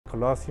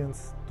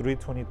Colossians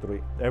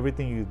 3:23.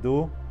 Everything you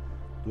do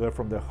it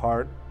from the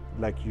heart,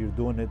 like you're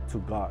doing it to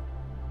God,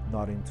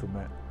 not into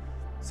man.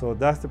 So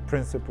that's the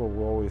principle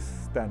we always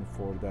stand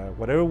for, that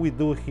whatever we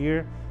do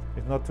here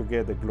is not to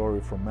get the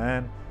glory from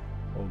man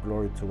or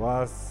glory to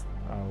us.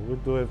 We'll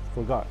do it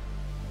for God.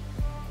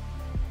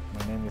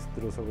 My name is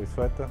Druzzo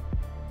Goyzueta.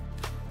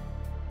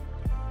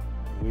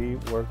 We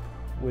work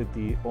with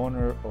the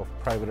owner of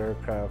private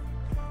aircraft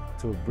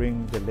to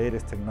bring the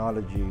latest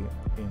technology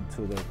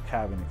into the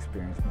cabin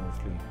experience,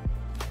 mostly.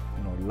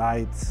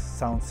 Lights,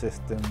 sound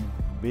system,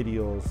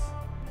 videos,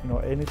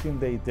 anything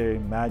they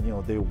imagine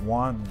or they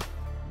want.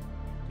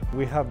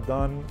 We have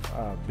done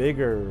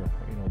bigger,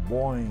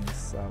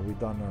 Boeings. We've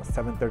done a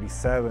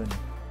 737.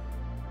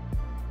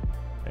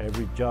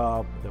 Every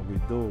job that we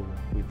do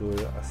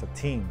it as a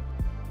team.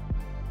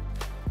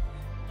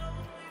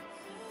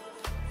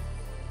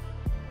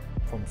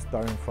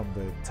 Starting from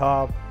the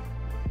top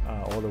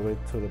all the way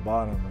to the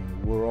bottom,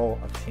 and we're all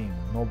a team.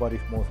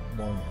 Nobody's more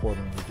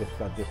important. We just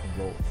got different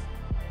roles.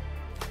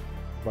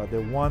 But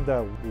the one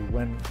that we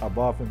went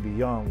above and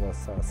beyond was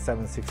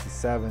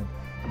 767.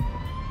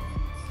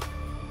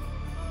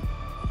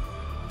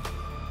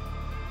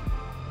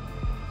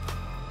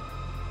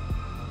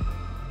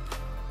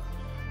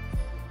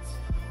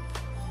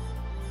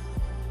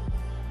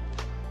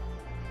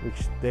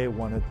 Which they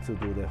wanted to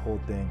do the whole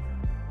thing.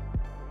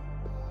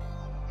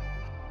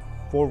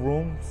 4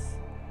 rooms,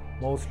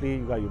 mostly.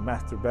 You got your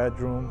master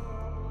bedroom.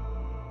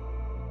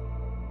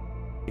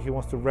 He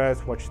wants to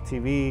rest, watch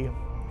TV.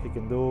 He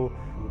can do.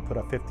 We put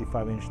a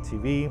 55-inch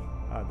TV,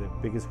 the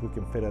biggest we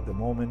can fit at the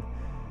moment.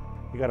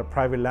 You got a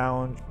private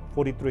lounge,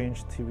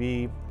 43-inch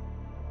TV.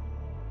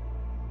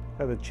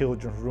 Got the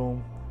children's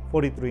room,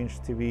 43-inch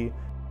TV.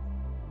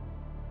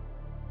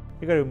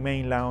 You got your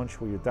main lounge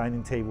where your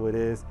dining table it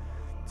is.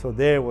 So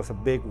there was a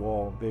big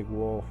wall.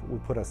 We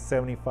put a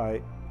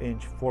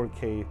 75-inch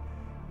 4K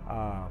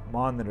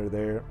monitor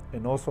there,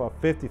 and also a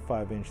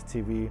 55-inch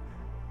TV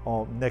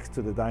next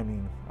to the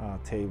dining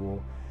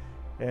table,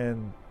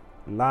 and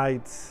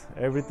lights.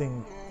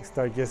 Everything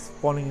started just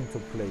falling into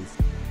place.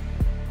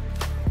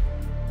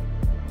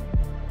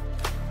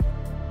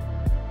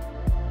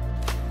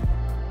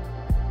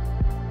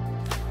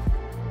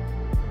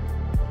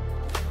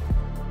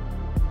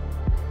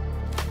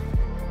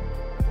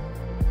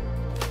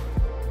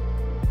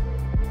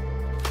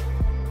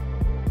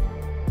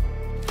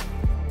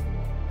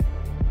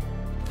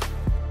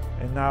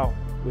 And now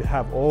we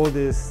have all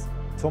this,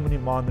 so many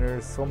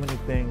monitors, so many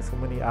things, so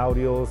many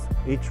audios.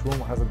 Each room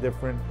has a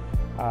different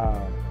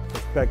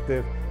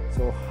perspective.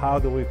 So how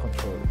do we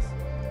control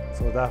this?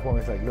 So that's when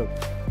it's like, look,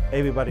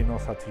 everybody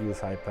knows how to use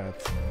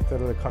iPads.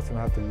 Instead of the customer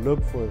have to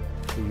look for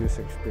the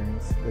user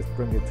experience, let's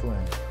bring it to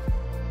end.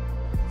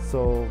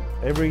 So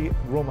every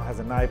room has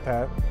an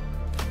iPad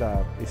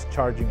that is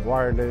charging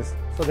wireless,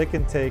 so they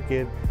can take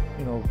it,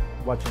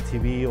 watching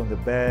TV on the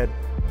bed,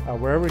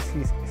 wherever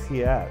he's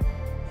at.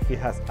 He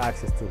has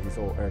access to his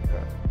own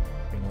aircraft.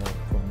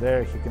 From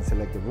there, he can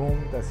select the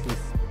room that he's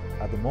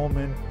at the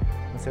moment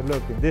and say,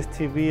 look, in this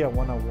TV, I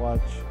want to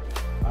watch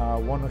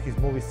one of his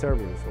movie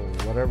servers or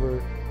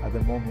whatever at the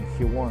moment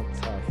he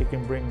wants. He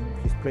can bring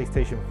his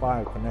PlayStation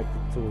 5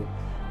 connected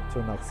to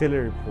an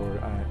auxiliary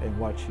port and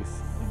watch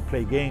and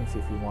play games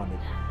if he wanted.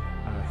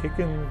 He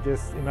can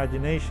just,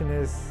 imagination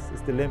is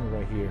the limit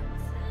right here.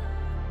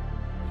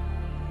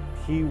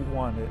 He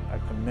wanted a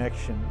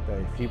connection that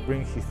if he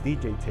brings his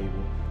DJ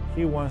table,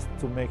 he wants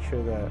to make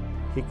sure that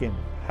he can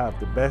have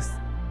the best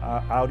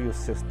audio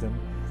system,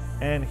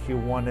 and he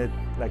wanted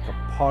like a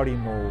party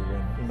mode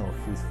when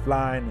he's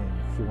flying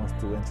and he wants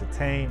to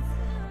entertain.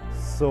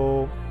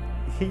 So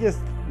he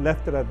just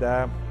left it at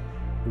that.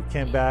 We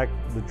came back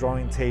to the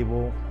drawing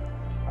table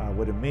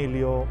with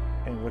Emilio,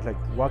 and we're like,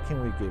 what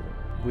can we give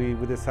him?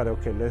 We decided,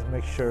 okay, let's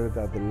make sure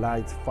that the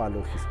lights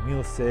follow his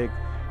music,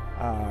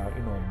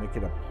 make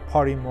it a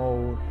party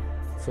mode.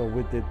 So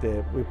we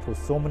put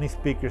so many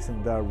speakers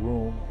in that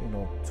room,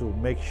 to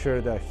make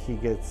sure that he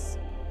gets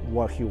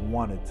what he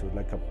wanted to,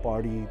 like a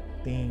party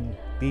theme,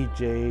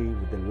 DJ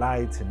with the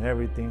lights and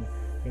everything,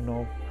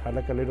 had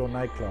like a little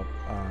nightclub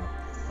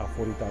at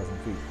 40,000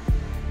 feet.